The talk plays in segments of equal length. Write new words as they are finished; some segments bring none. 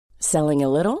Selling a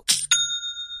little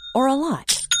or a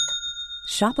lot?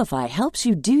 Shopify helps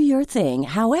you do your thing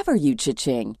however you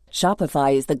cha-ching.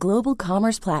 Shopify is the global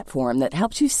commerce platform that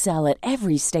helps you sell at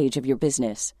every stage of your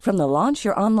business. From the launch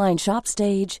your online shop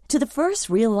stage to the first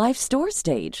real-life store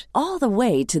stage, all the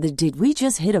way to the did we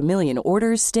just hit a million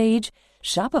orders stage.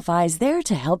 Shopify is there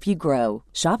to help you grow.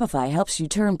 Shopify helps you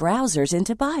turn browsers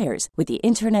into buyers with the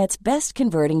internet's best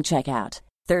converting checkout.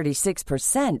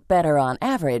 36% better on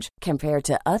average compared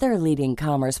to other leading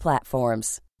commerce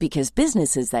platforms. Because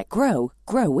businesses that grow,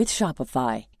 grow with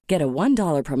Shopify. Get a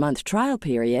 $1 per month trial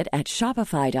period at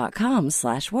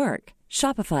shopify.com/work.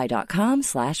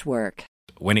 Shopify.com/work.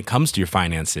 When it comes to your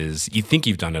finances, you think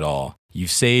you've done it all. You've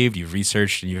saved, you've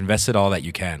researched, and you've invested all that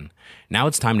you can. Now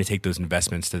it's time to take those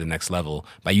investments to the next level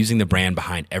by using the brand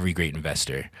behind every great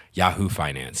investor, Yahoo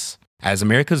Finance. As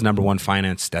America's #1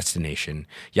 finance destination,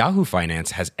 Yahoo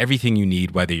Finance has everything you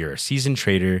need, whether you're a seasoned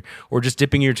trader or just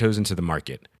dipping your toes into the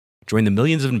market. Join the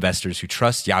millions of investors who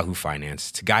trust Yahoo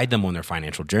Finance to guide them on their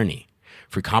financial journey.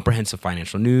 For comprehensive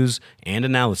financial news and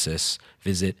analysis,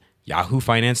 visit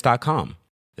yahoofinance.com,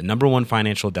 the #1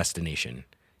 financial destination,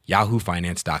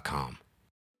 yahoofinance.com.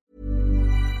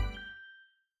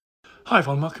 Hi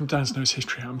everyone, welcome to Dan Snow's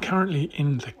History. I'm currently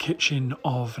in the kitchen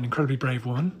of an incredibly brave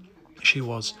woman. She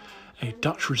was a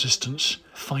Dutch resistance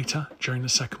fighter during the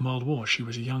Second World War. She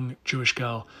was a young Jewish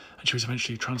girl and she was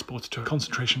eventually transported to a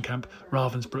concentration camp,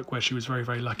 Ravensbrück, where she was very,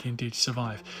 very lucky indeed to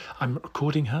survive. I'm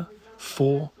recording her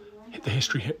for the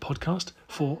History Hit podcast,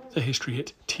 for the History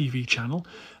Hit TV channel.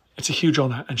 It's a huge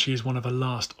honour, and she is one of the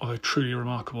last of a truly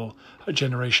remarkable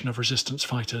generation of resistance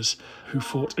fighters who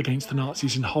fought against the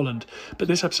Nazis in Holland. But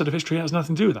this episode of History Hit has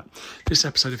nothing to do with that. This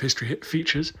episode of History Hit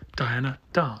features Diana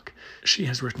Dark. She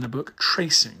has written a book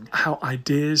tracing how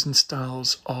ideas and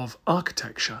styles of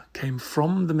architecture came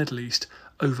from the Middle East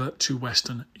over to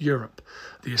Western Europe.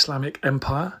 The Islamic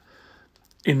Empire,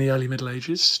 in the early Middle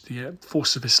Ages, the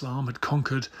force of Islam had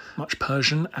conquered much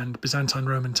Persian and Byzantine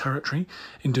Roman territory.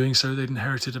 In doing so, they'd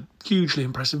inherited a hugely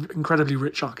impressive, incredibly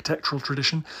rich architectural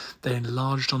tradition. They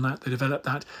enlarged on that, they developed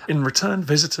that. In return,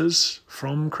 visitors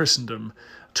from Christendom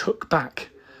took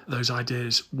back those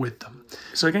ideas with them.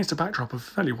 So against a backdrop of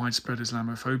fairly widespread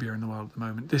Islamophobia in the world at the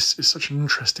moment, this is such an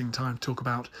interesting time to talk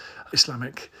about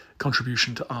Islamic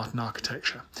contribution to art and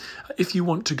architecture. If you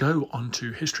want to go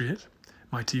onto History Hit,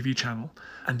 my TV channel,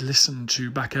 and listen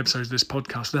to back episodes of this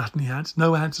podcast without any ads,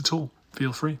 no ads at all,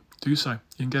 feel free, do so.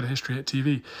 You can get a History Hit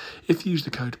TV. If you use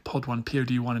the code POD1,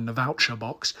 POD1 in the voucher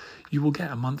box, you will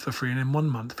get a month for free, and in 1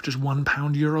 month for just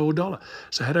 £1, euro or dollar.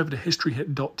 So head over to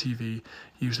historyhit.tv,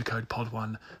 use the code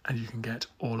POD1, and you can get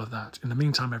all of that. In the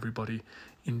meantime, everybody,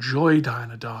 enjoy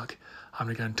Diana Dark. I'm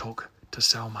going to go and talk to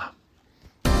Selma.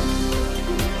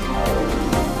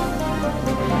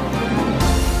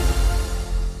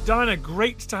 Diana,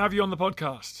 great to have you on the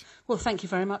podcast. Well, thank you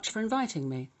very much for inviting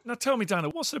me. Now tell me, Diana,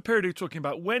 what sort of period are you talking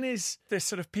about? When is this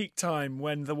sort of peak time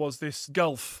when there was this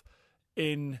gulf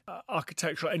in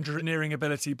architectural engineering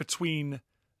ability between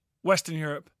Western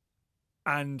Europe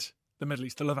and the Middle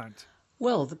East, the Levant?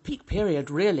 Well, the peak period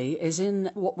really is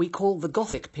in what we call the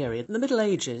Gothic period. In the Middle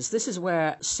Ages, this is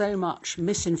where so much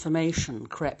misinformation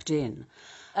crept in.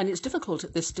 And it's difficult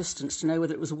at this distance to know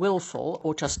whether it was willful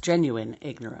or just genuine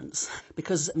ignorance,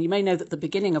 because you may know that the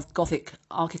beginning of Gothic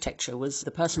architecture was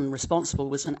the person responsible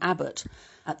was an abbot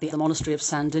at the monastery of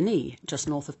Saint-Denis, just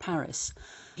north of Paris.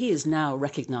 He is now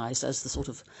recognised as the sort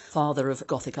of father of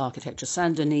Gothic architecture.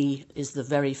 Saint-Denis is the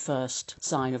very first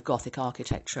sign of Gothic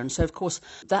architecture. And so, of course,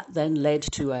 that then led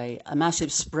to a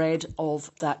massive spread of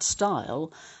that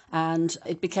style, and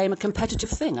it became a competitive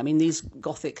thing. I mean, these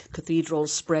Gothic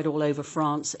cathedrals spread all over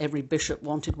France. Every bishop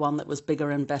wanted one that was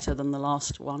bigger and better than the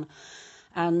last one.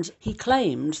 And he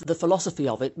claimed the philosophy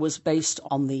of it was based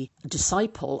on the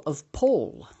disciple of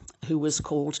Paul, who was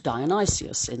called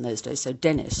Dionysius in those days, so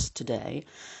Denis today.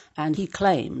 And he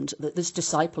claimed that this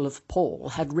disciple of Paul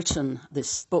had written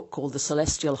this book called The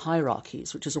Celestial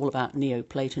Hierarchies, which is all about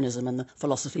Neoplatonism and the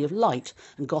philosophy of light.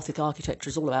 And Gothic architecture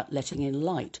is all about letting in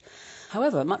light.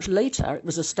 However, much later it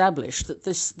was established that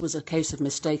this was a case of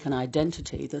mistaken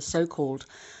identity. The so-called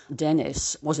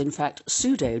Denis was in fact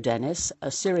Pseudo-Denis,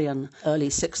 a Syrian early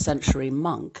 6th century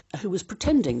monk who was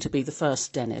pretending to be the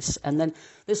first Denis. And then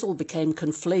this all became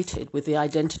conflated with the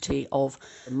identity of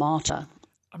the martyr.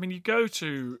 I mean, you go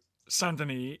to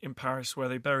Saint-Denis in Paris where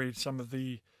they buried some of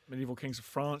the medieval kings of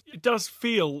France. It does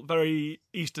feel very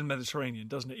Eastern Mediterranean,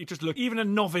 doesn't it? You just look, even a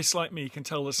novice like me can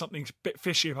tell there's something a bit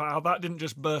fishy about how that didn't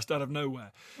just burst out of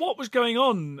nowhere. What was going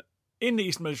on in the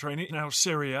Eastern Mediterranean, now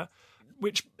Syria,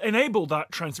 which enabled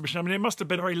that transmission? I mean, it must have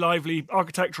been a very lively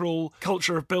architectural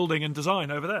culture of building and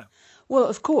design over there. Well,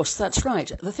 of course, that's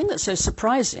right. The thing that's so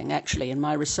surprising, actually, in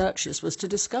my researches was to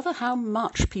discover how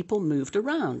much people moved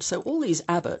around. So all these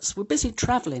abbots were busy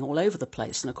travelling all over the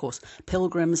place. And, of course,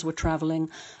 pilgrims were travelling.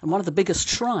 And one of the biggest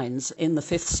shrines in the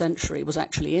 5th century was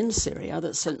actually in Syria,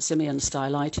 that's St. Simeon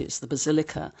Stylites, the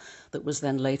basilica that was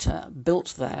then later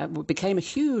built there, became a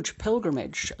huge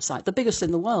pilgrimage site, the biggest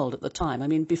in the world at the time. I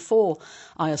mean, before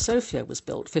Hagia Sophia was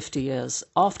built, 50 years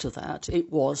after that,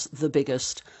 it was the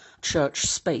biggest church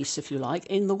space, if you like,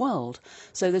 in the world.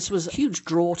 So this was a huge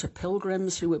draw to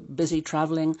pilgrims who were busy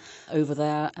travelling over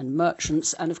there and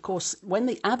merchants. And of course, when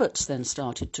the abbots then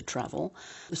started to travel,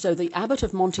 so the abbot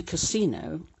of Monte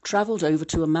Cassino travelled over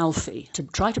to Amalfi to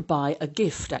try to buy a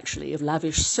gift, actually, of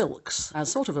lavish silks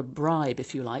as sort of a bribe,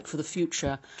 if you like, for the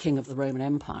future king of the Roman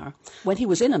Empire. When he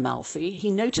was in Amalfi, he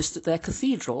noticed that their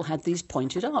cathedral had these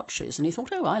pointed arches, and he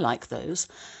thought, oh, I like those.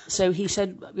 So he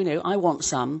said, I want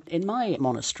some in my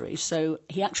monastery. So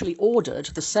he actually ordered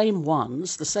the same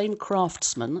ones, the same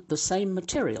craftsmen, the same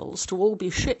materials to all be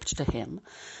shipped to him.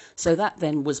 So that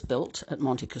then was built at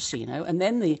Monte Cassino. And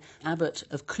then the abbot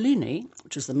of Cluny,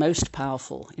 which was the most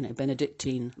powerful,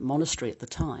 Benedictine monastery at the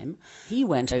time, he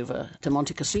went over to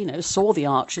Monte Cassino, saw the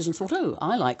arches and thought, oh,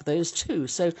 I like those too.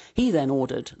 So he then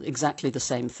ordered exactly the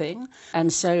same thing.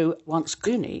 And so once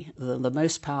Cluny, the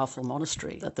most powerful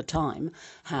monastery at the time,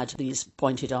 had these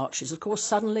pointed arches, of course,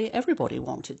 suddenly everybody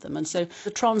wanted them. And so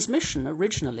the transmission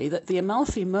originally that the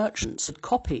Amalfi merchants had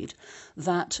copied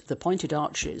the pointed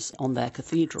arches on their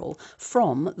cathedral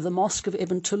from the Mosque of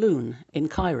Ibn Tulun in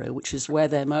Cairo, which is where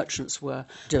their merchants were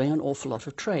doing an awful lot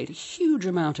of trade. A huge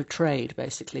amount of trade,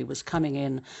 basically, was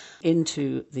coming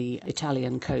into the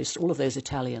Italian coast, all of those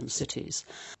Italian cities.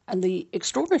 And the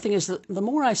extraordinary thing is that the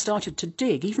more I started to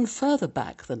dig, even further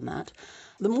back than that,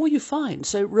 the more you find.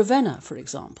 So Ravenna, for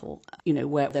example,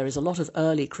 where there is a lot of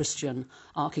early Christian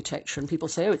architecture, and people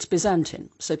say, oh, it's Byzantine.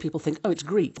 So people think, oh, it's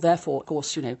Greek. Therefore, of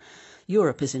course,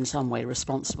 Europe is in some way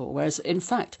responsible, whereas in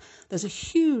fact there's a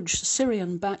huge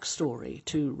Syrian backstory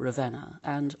to Ravenna,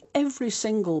 and every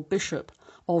single bishop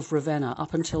of Ravenna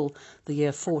up until the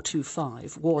year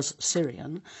 425 was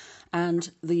Syrian,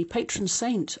 and the patron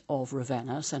saint of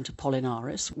Ravenna, St.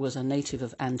 Apollinaris, was a native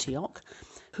of Antioch,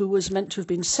 who was meant to have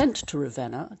been sent to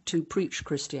Ravenna to preach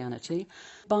Christianity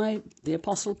by the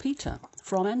Apostle Peter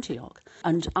from Antioch.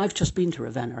 And I've just been to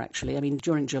Ravenna, actually. I mean,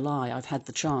 during July, I've had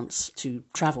the chance to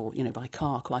travel, by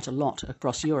car quite a lot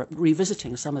across Europe,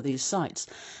 revisiting some of these sites.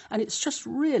 And it's just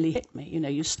really hit me.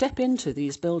 You step into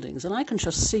these buildings, and I can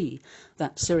just see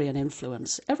that Syrian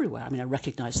influence everywhere. I mean, I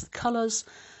recognize the colours,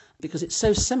 because it's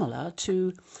so similar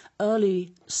to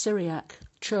early Syriac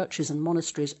churches and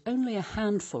monasteries, only a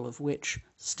handful of which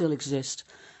still exist,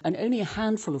 and only a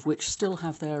handful of which still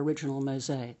have their original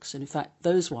mosaics. And in fact,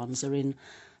 those ones are in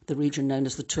the region known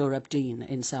as the Tur Abdin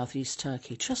in southeast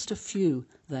Turkey. Just a few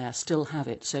there still have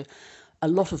it. So a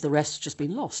lot of the rest has just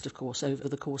been lost, of course, over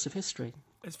the course of history.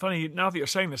 It's funny, now that you're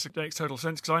saying this, it makes total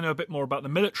sense, because I know a bit more about the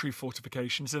military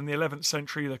fortifications. In the 11th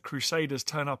century, the Crusaders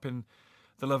turn up in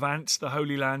the Levant, the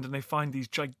Holy Land, and they find these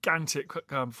gigantic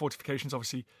fortifications,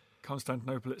 obviously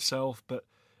Constantinople itself, but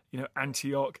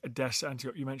Antioch, Edessa,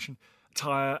 Antioch you mentioned,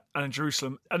 Tyre and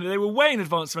Jerusalem. And they were way in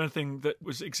advance of anything that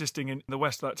was existing in the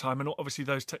West at that time. And obviously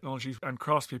those technologies and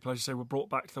craftspeople, as you say, were brought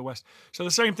back to the West. So the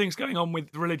same thing's going on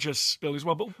with religious buildings as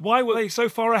well. But why were they so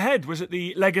far ahead? Was it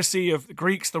the legacy of the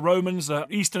Greeks, the Romans, the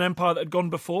Eastern Empire that had gone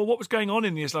before? What was going on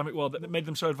in the Islamic world that made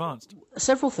them so advanced?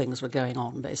 Several things were going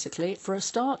on, basically. For a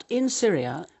start, in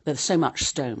Syria, there's so much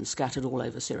stone scattered all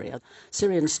over Syria.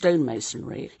 Syrian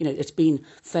stonemasonry, it's been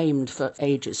famed for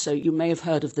ages. So you may have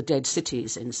heard of the dead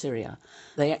cities in Syria.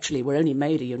 They actually were only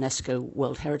made a UNESCO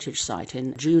World Heritage Site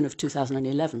in June of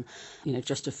 2011,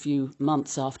 just a few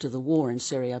months after the war in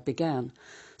Syria began.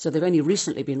 So they've only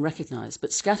recently been recognised.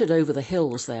 But scattered over the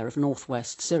hills there of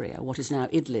northwest Syria, what is now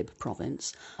Idlib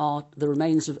province, are the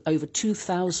remains of over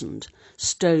 2,000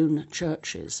 stone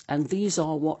churches. And these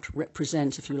are what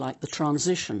represent, if you like, the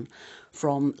transition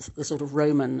from the sort of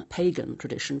Roman pagan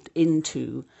tradition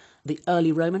into the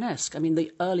early Romanesque. I mean,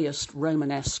 the earliest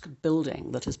Romanesque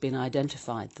building that has been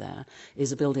identified there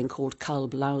is a building called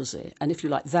Kalb Lauze. And if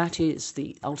you like, that is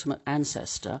the ultimate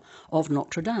ancestor of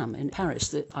Notre Dame in Paris,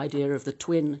 the idea of the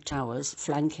twin towers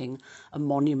flanking a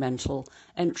monumental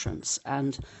entrance.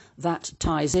 And that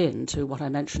ties in to what I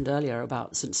mentioned earlier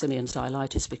about St. Simeon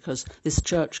Stylites, because this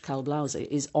church, Kalb Lauze,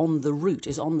 is on the route,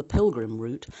 is on the pilgrim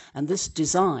route, and this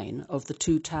design of the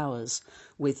two towers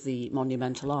with the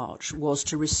monumental arch was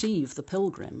to receive the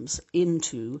pilgrims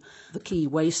into the key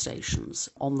way stations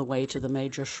on the way to the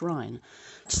major shrine.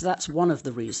 So that's one of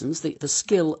the reasons, the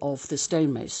skill of the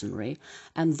stonemasonry.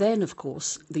 And then, of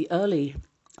course, the early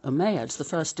Umayyads, the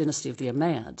first dynasty of the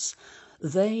Umayyads,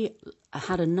 they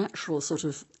had a natural sort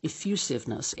of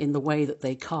effusiveness in the way that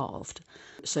they carved.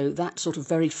 So that sort of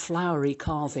very flowery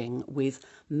carving with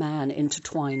man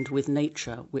intertwined with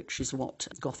nature, which is what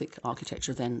Gothic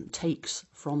architecture then takes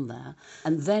from there.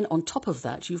 And then on top of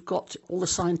that, you've got all the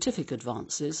scientific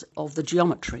advances of the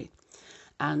geometry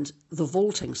and the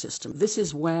vaulting system. This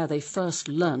is where they first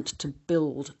learnt to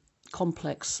build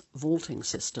complex vaulting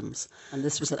systems, and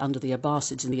this was under the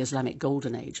Abbasids in the Islamic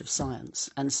golden age of science.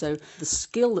 And so the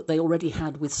skill that they already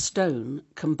had with stone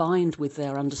combined with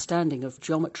their understanding of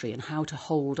geometry and how to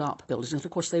hold up buildings, and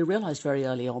of course they realized very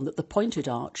early on that the pointed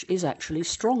arch is actually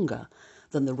stronger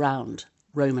than the round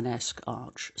Romanesque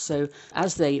arch. So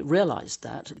as they realized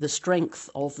that, the strength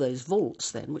of those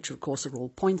vaults then, which of course are all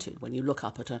pointed when you look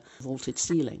up at a vaulted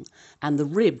ceiling, and the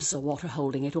ribs are what are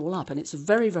holding it all up, and it's a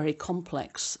very, very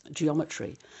complex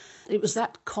geometry. It was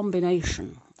that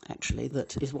combination, actually,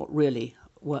 that is what really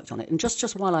worked on it. And just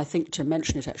while I think to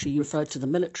mention it, actually, you referred to the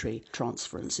military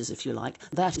transferences, if you like.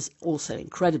 That is also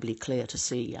incredibly clear to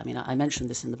see. I mean, I mentioned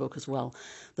this in the book as well,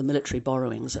 the military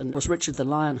borrowings. And it was Richard the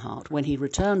Lionheart, when he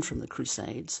returned from the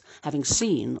Crusades, having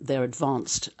seen their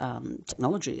advanced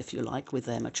technology, if you like, with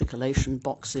their matriculation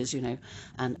boxes,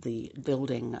 and the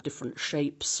building different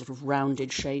shapes, sort of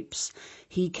rounded shapes,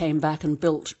 he came back and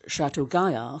built Chateau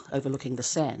Gaillard, overlooking the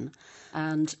Seine,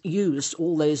 and used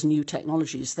all those new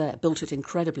technologies there, built it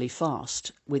incredibly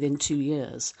fast within 2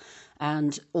 years.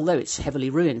 And although it's heavily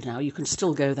ruined now, you can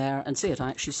still go there and see it. I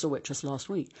actually saw it just last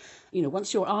week.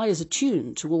 Once your eye is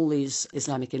attuned to all these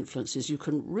Islamic influences, you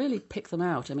can really pick them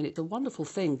out. I mean, it's a wonderful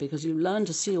thing because you learn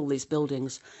to see all these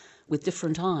buildings with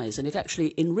different eyes, and it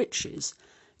actually enriches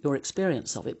your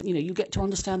experience of it. You get to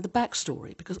understand the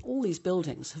backstory, because all these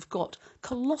buildings have got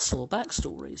colossal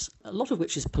backstories, a lot of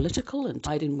which is political and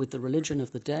tied in with the religion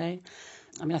of the day.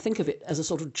 I mean, I think of it as a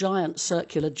sort of giant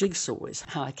circular jigsaw is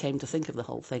how I came to think of the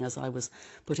whole thing as I was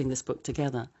putting this book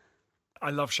together.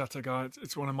 I love Chateau Gaillard.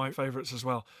 It's one of my favourites as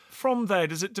well. From there,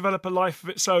 does it develop a life of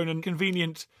its own and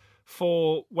convenient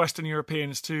for Western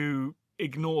Europeans to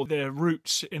ignore their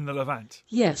roots in the Levant?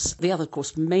 Yes, the other, of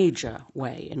course, major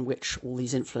way in which all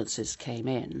these influences came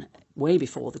in, way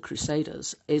before the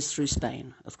Crusaders, is through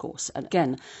Spain, of course. And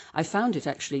again, I found it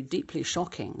actually deeply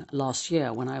shocking last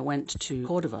year when I went to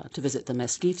Cordova to visit the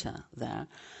Mesquita there.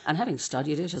 And having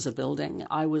studied it as a building,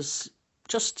 I was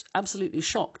just absolutely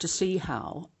shocked to see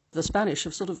how the Spanish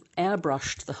have sort of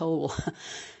airbrushed the whole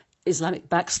Islamic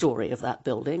backstory of that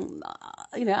building,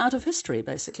 out of history,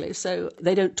 basically. So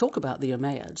they don't talk about the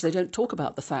Umayyads. They don't talk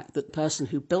about the fact that the person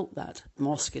who built that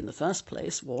mosque in the first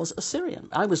place was a Syrian.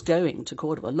 I was going to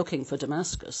Cordoba looking for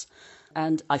Damascus,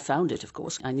 and I found it, of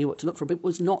course. I knew what to look for, but it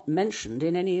was not mentioned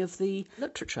in any of the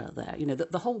literature there.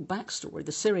 The whole backstory,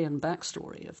 the Syrian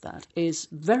backstory of that, is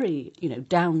very,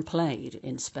 downplayed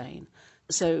in Spain.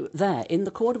 So there, in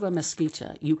the Cordova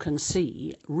Mesquita, you can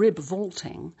see rib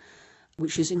vaulting,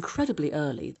 which is incredibly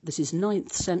early. This is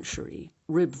 9th century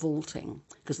rib vaulting,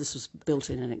 because this was built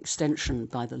in an extension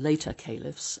by the later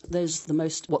caliphs. There's the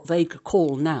most, what they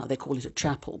call now, they call it a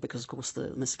chapel, because of course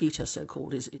the Mesquita,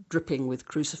 so-called, is dripping with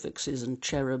crucifixes and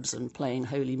cherubs and playing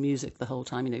holy music the whole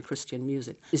time, Christian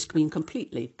music. It's been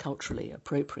completely culturally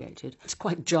appropriated. It's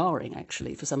quite jarring,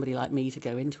 actually, for somebody like me to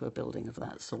go into a building of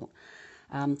that sort.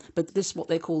 But this is what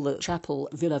they call the Chapel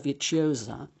Villa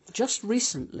Viciosa. Just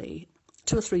recently,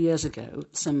 2 or 3 years ago,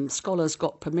 some scholars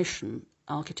got permission,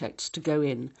 architects, to go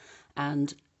in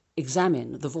and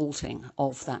examine the vaulting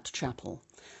of that chapel.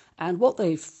 And what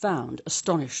they found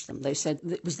astonished them. They said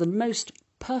it was the most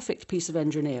perfect piece of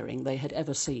engineering they had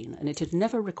ever seen, and it had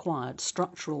never required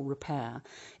structural repair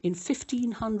in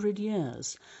 1,500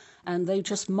 years. And they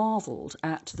just marvelled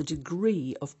at the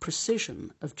degree of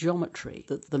precision of geometry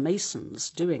that the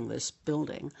masons doing this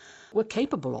building were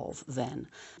capable of then.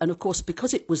 And of course,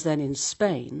 because it was then in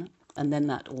Spain, and then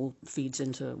that all feeds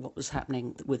into what was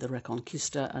happening with the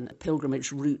Reconquista and a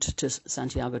pilgrimage route to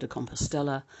Santiago de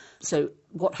Compostela. So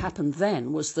what happened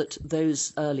then was that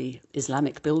those early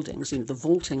Islamic buildings, the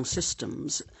vaulting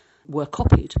systems, were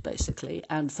copied, basically,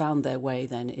 and found their way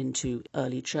then into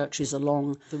early churches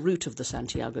along the route of the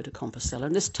Santiago de Compostela.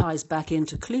 And this ties back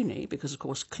into Cluny, because, of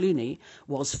course, Cluny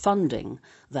was funding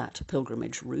that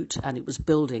pilgrimage route, and it was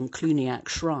building Cluniac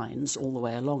shrines all the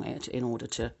way along it in order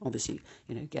to, obviously,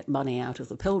 get money out of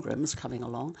the pilgrims coming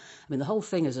along. I mean, the whole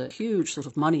thing is a huge sort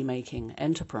of money-making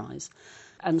enterprise.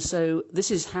 And so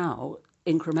this is how,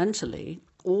 incrementally,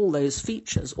 all those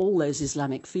features, all those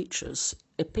Islamic features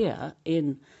appear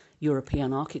in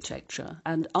European architecture.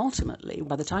 And ultimately,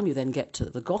 by the time you then get to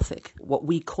the Gothic, what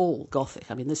we call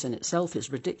Gothic, I mean, this in itself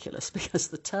is ridiculous because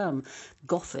the term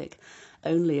Gothic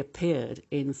only appeared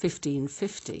in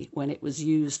 1550 when it was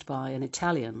used by an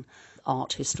Italian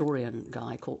art historian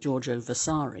guy called Giorgio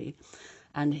Vasari.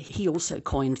 And he also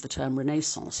coined the term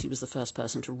Renaissance. He was the first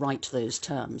person to write those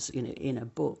terms in a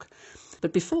book.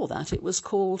 But before that, it was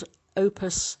called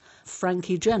Opus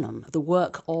Francigenum, the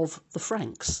work of the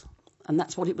Franks. And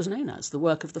that's what it was known as, the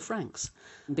work of the Franks,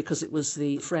 because it was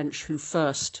the French who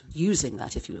first using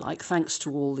that, if you like, thanks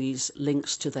to all these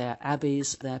links to their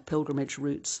abbeys, their pilgrimage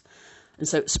routes. And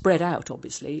so it spread out,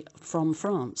 obviously, from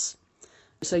France.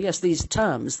 So yes, these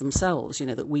terms themselves,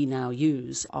 that we now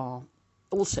use are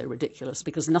also ridiculous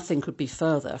because nothing could be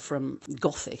further from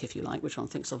Gothic, if you like, which one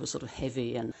thinks of as sort of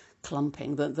heavy and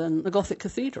clumping, than the Gothic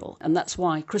cathedral. And that's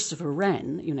why Christopher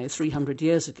Wren, 300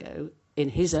 years ago, in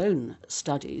his own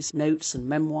studies, notes and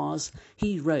memoirs,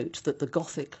 he wrote that the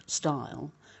Gothic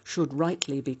style should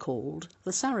rightly be called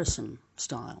the Saracen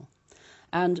style.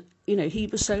 And, he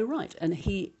was so right. And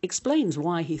he explains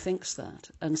why he thinks that.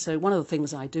 And so one of the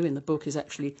things I do in the book is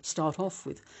actually start off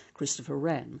with Christopher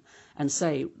Wren and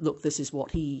say, look, this is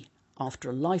what he, after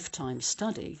a lifetime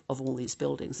study of all these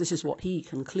buildings, this is what he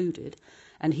concluded.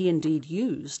 And he indeed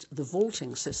used the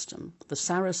vaulting system, the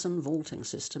Saracen vaulting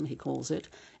system, he calls it,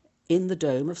 in the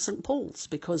dome of St. Paul's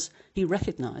because he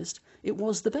recognised it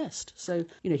was the best. So,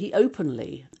 he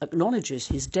openly acknowledges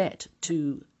his debt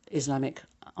to Islamic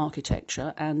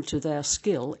architecture and to their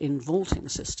skill in vaulting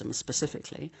systems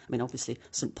specifically. I mean, obviously,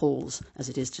 St. Paul's, as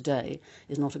it is today,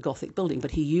 is not a Gothic building,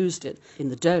 but he used it in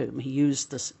the dome. He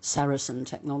used this Saracen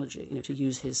technology, to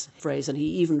use his phrase, and he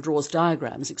even draws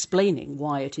diagrams explaining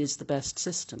why it is the best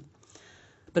system.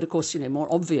 But, of course,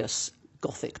 more obvious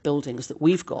Gothic buildings that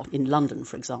we've got in London,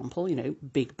 for example,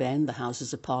 Big Ben, the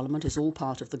Houses of Parliament, is all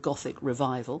part of the Gothic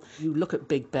revival. You look at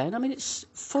Big Ben, I mean, it's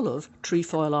full of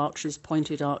trefoil arches,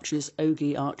 pointed arches,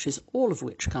 ogee arches, all of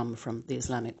which come from the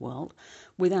Islamic world,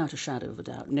 without a shadow of a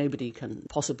doubt. Nobody can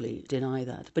possibly deny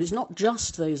that. But it's not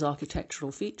just those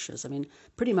architectural features. I mean,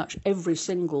 pretty much every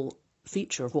single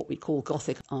feature of what we call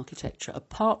Gothic architecture,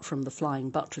 apart from the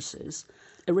flying buttresses,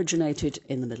 originated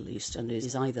in the Middle East and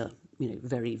is either,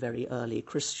 very, very early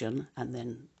Christian and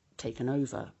then taken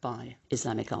over by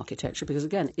Islamic architecture. Because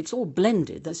again, it's all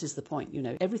blended. This is the point,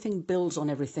 everything builds on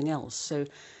everything else. So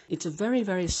it's a very,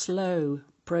 very slow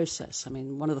process. I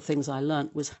mean, one of the things I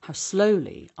learnt was how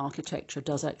slowly architecture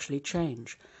does actually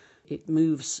change. It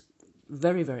moves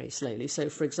very, very slowly. So,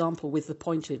 for example, with the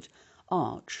pointed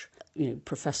arch,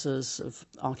 professors of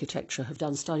architecture have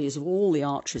done studies of all the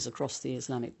arches across the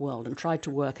Islamic world and tried to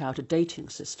work out a dating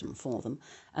system for them.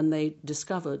 And they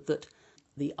discovered that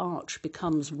the arch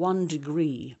becomes 1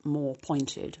 degree more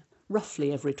pointed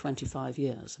roughly every 25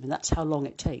 years. I mean, that's how long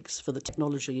it takes for the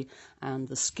technology and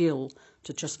the skill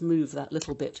to just move that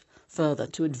little bit further,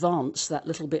 to advance that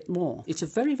little bit more. It's a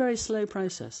very, very slow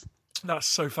process. That's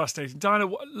so fascinating. Diana,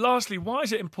 lastly, why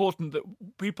is it important that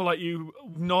people like you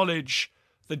acknowledge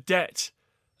the debt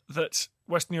that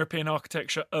Western European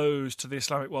architecture owes to the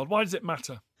Islamic world? Why does it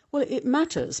matter? Well, it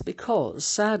matters because,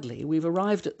 sadly, we've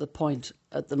arrived at the point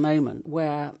at the moment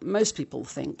where most people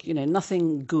think,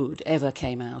 nothing good ever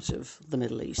came out of the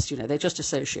Middle East. They just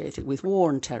associate it with war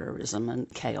and terrorism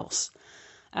and chaos.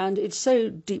 And it's so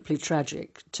deeply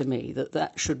tragic to me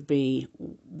that should be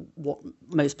what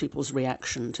most people's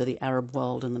reaction to the Arab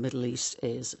world and the Middle East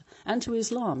is, and to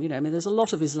Islam. There's a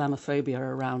lot of Islamophobia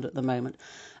around at the moment.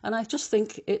 And I just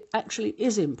think it actually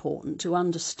is important to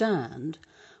understand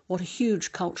what a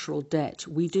huge cultural debt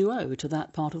we do owe to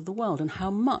that part of the world and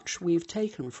how much we've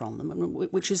taken from them,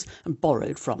 which is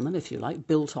borrowed from them, if you like,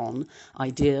 built on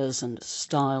ideas and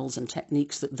styles and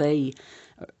techniques that they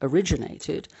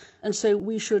originated. And so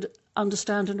we should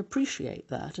understand and appreciate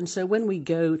that. And so when we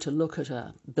go to look at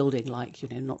a building like,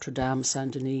 Notre Dame,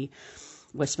 Saint-Denis,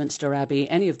 Westminster Abbey,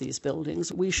 any of these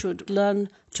buildings, we should learn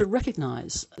to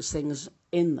recognise things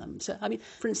in them. So,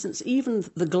 for instance, even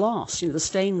the glass, the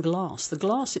stained glass, the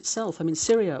glass itself,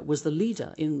 Syria was the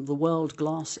leader in the world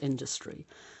glass industry.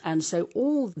 And so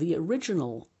all the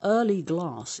original early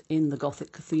glass in the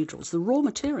Gothic cathedrals, the raw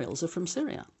materials are from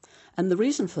Syria. And the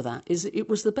reason for that is it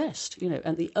was the best,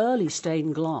 and the early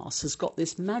stained glass has got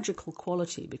this magical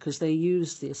quality because they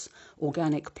used this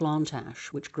organic plant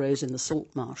ash which grows in the salt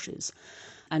marshes.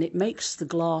 And it makes the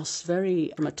glass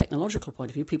very, from a technological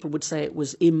point of view, people would say it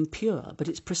was impure, but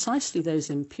it's precisely those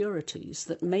impurities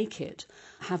that make it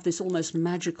have this almost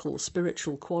magical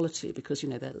spiritual quality, because,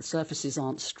 the surfaces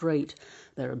aren't straight,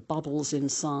 there are bubbles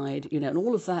inside, and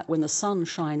all of that, when the sun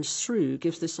shines through,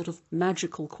 gives this sort of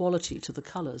magical quality to the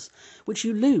colours, which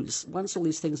you lose. Once all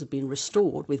these things have been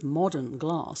restored with modern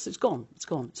glass, it's gone,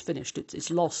 it's finished,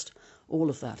 it's lost all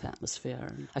of that atmosphere.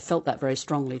 And I felt that very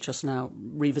strongly just now,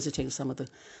 revisiting some of the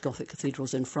Gothic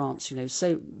cathedrals in France.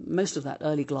 So most of that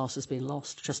early glass has been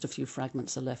lost, just a few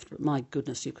fragments are left, but my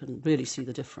goodness, you can really see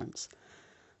the difference.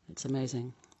 It's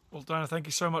amazing. Well, Diana, thank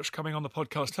you so much for coming on the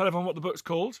podcast. Tell everyone what the book's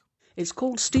called. It's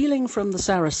called Stealing from the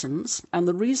Saracens, and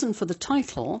the reason for the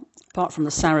title, apart from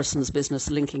the Saracens business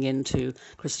linking into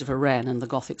Christopher Wren and the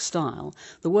Gothic style,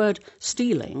 the word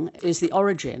stealing is the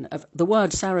origin of the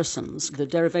word Saracens. The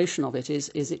derivation of it is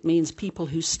it means people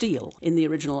who steal. In the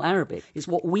original Arabic is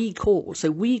what we called. So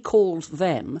we called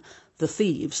them the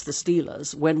thieves, the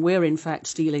stealers, when we're in fact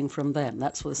stealing from them.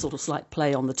 That's the sort of slight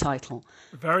play on the title.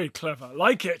 Very clever.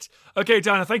 Like it. Okay,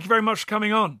 Diana, thank you very much for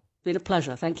coming on. Been a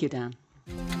pleasure. Thank you, Dan.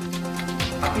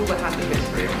 I feel the hand of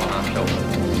history upon our shoulders.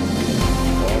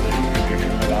 All the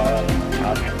traditions of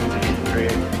our history,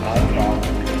 our songs,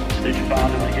 this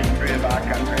part of the history of our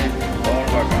country, all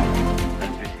were gone.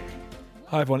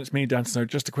 Hi everyone, it's me, Dan Snow.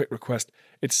 Just a quick request.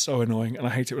 It's so annoying and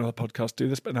I hate it when other podcasts do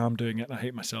this, but now I'm doing it and I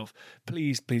hate myself.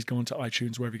 Please go onto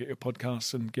iTunes, wherever you get your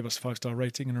podcasts, and give us a 5-star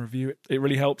rating and a review. It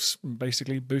really helps,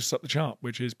 basically boosts up the chart,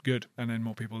 which is good, and then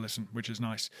more people listen, which is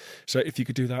nice. So if you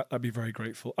could do that, I'd be very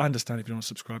grateful. I understand if you don't want to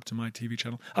subscribe to my TV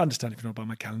channel. I understand if you don't want to buy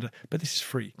my calendar, but this is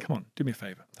free. Come on, do me a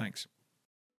favour. Thanks.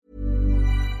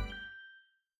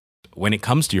 When it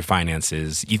comes to your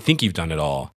finances, you think you've done it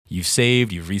all. You've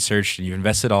saved, you've researched, and you've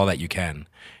invested all that you can.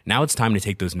 Now it's time to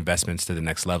take those investments to the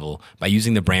next level by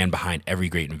using the brand behind every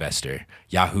great investor,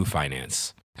 Yahoo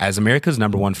Finance. As America's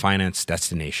 #1 finance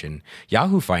destination,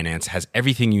 Yahoo Finance has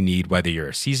everything you need, whether you're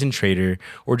a seasoned trader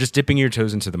or just dipping your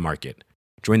toes into the market.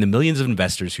 Join the millions of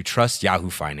investors who trust Yahoo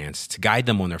Finance to guide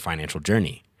them on their financial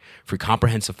journey. For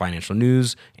comprehensive financial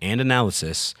news and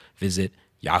analysis, visit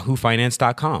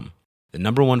yahoofinance.com, the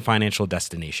 #1 financial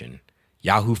destination,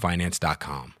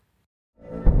 yahoofinance.com.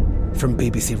 From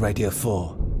BBC Radio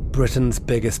 4, Britain's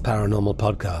biggest paranormal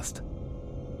podcast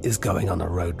is going on a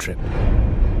road trip.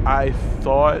 I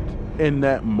thought in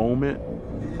that moment,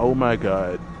 oh my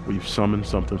God, we've summoned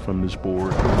something from this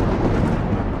board.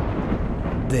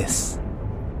 This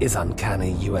is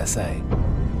Uncanny USA.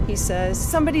 He says,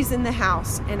 somebody's in the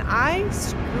house, and I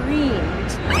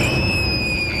screamed.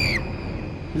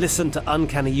 Listen to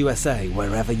Uncanny USA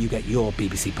wherever you get your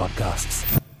BBC podcasts,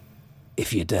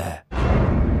 if you dare.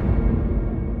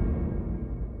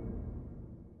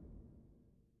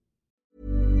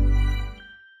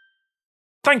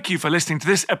 Thank you for listening to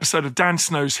this episode of Dan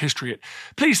Snow's History Hit.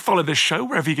 Please follow this show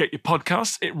wherever you get your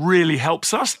podcasts. It really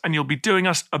helps us, and you'll be doing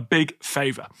us a big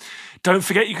favour. Don't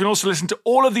forget, you can also listen to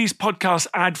all of these podcasts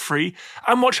ad-free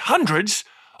and watch hundreds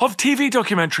of TV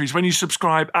documentaries when you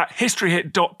subscribe at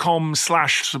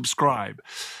historyhit.com/subscribe.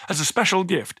 As a special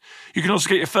gift, you can also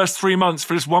get your first 3 months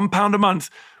for just £1 a month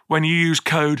when you use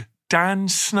code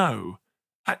DANSNOW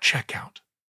at checkout.